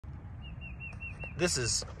This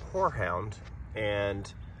is Horehound,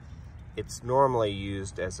 and it's normally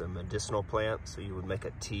used as a medicinal plant, so you would make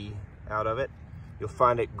a tea out of it. You'll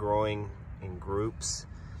find it growing in groups.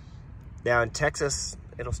 Now in Texas,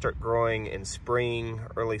 it'll start growing in spring,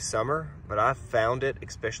 early summer, but I've found it,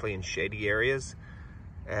 especially in shady areas,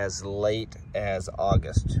 as late as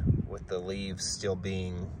August, with the leaves still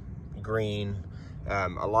being green.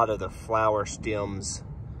 A lot of the flower stems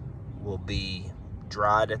will be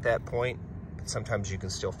dried at that point, but sometimes you can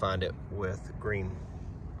still find it with green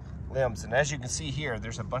limbs. And as you can see here,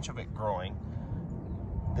 there's a bunch of it growing.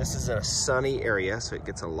 This is in a sunny area, so it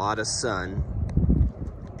gets a lot of sun.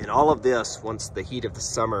 And all of this, once the heat of the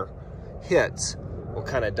summer hits, will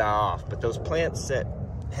kind of die off. But those plants that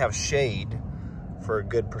have shade for a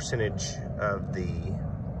good percentage of the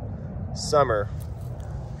summer,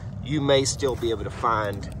 you may still be able to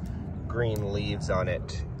find green leaves on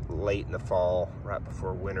it late in the fall, right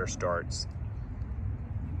before winter starts.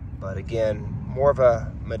 But again, more of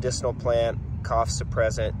a medicinal plant, cough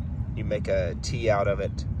suppressant. You make a tea out of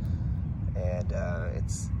it, and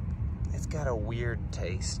it's got a weird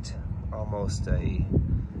taste, almost a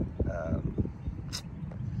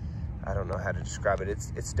I don't know how to describe it.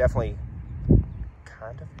 It's definitely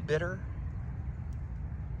kind of bitter.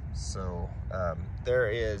 So there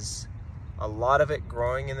is a lot of it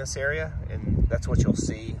growing in this area, and that's what you'll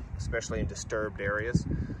see, especially in disturbed areas.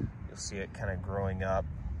 You'll see it kind of growing up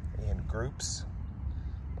in groups.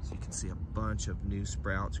 So you can see a bunch of new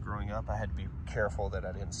sprouts growing up. I had to be careful that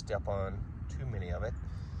I didn't step on too many of it,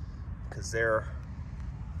 because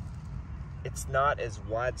it's not as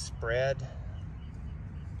widespread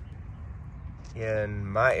in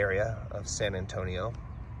my area of San Antonio,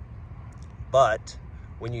 but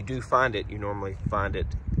when you do find it, you normally find it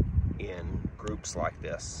in groups like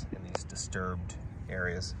this, in these disturbed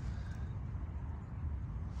areas.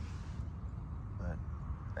 But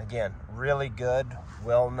again, really good,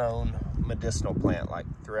 well-known medicinal plant. Like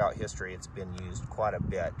throughout history, it's been used quite a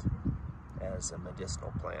bit as a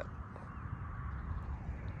medicinal plant.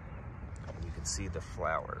 And you can see the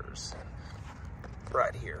flowers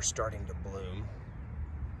right here starting to bloom.